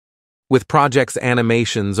With projects'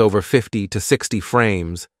 animations over 50 to 60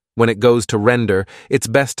 frames, when it goes to render, it's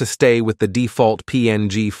best to stay with the default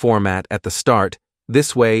PNG format at the start.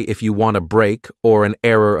 This way, if you want a break or an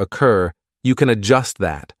error occur, you can adjust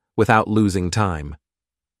that without losing time.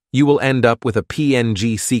 You will end up with a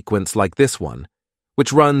PNG sequence like this one,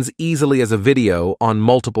 which runs easily as a video on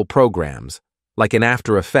multiple programs. Like in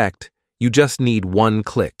After Effects, you just need one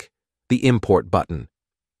click, the import button.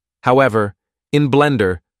 However, in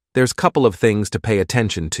Blender, there's a couple of things to pay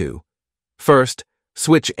attention to. First,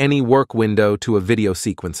 switch any work window to a video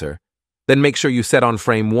sequencer. Then make sure you set on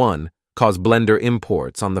frame 1, cause Blender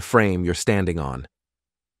imports on the frame you're standing on.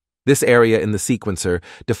 This area in the sequencer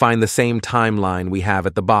defines the same timeline we have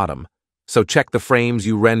at the bottom, so check the frames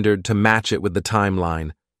you rendered to match it with the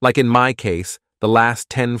timeline. Like in my case, the last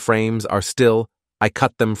 10 frames are still, I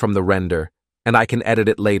cut them from the render, and I can edit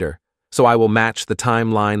it later, so I will match the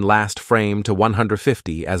timeline last frame to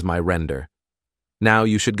 150 as my render. Now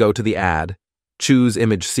you should go to the Add, choose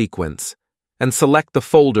Image Sequence, and select the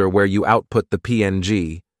folder where you output the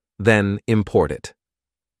PNG, then import it.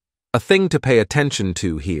 A thing to pay attention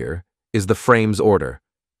to here is the frames order,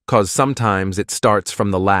 cause sometimes it starts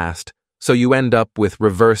from the last, so you end up with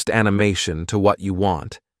reversed animation to what you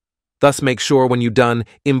want. Thus make sure when you're done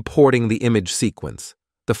importing the image sequence,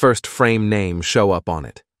 the first frame name show up on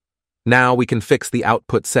it. Now we can fix the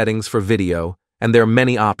output settings for video, and there are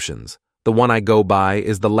many options. The one I go by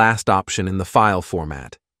is the last option in the file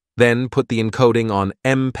format. Then put the encoding on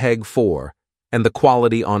MPEG-4 and the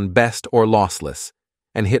quality on best or lossless,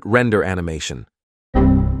 and hit render animation.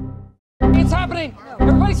 It's happening!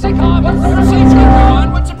 Everybody stay calm! What's the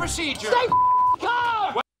procedure? What's the procedure? Stay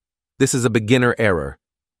calm! This is a beginner error.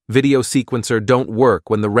 Video sequencer don't work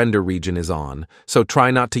when the render region is on, so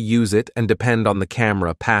try not to use it and depend on the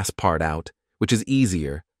camera pass part out, which is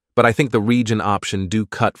easier, but I think the region option do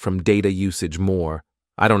cut from data usage more.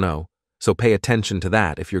 I don't know, so pay attention to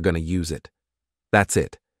that if you're going to use it. That's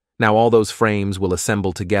it. Now all those frames will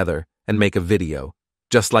assemble together and make a video,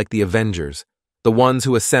 just like the Avengers. The ones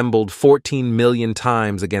who assembled 14 million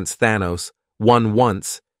times against Thanos, won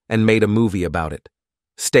once, and made a movie about it.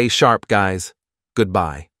 Stay sharp, guys.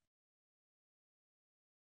 Goodbye.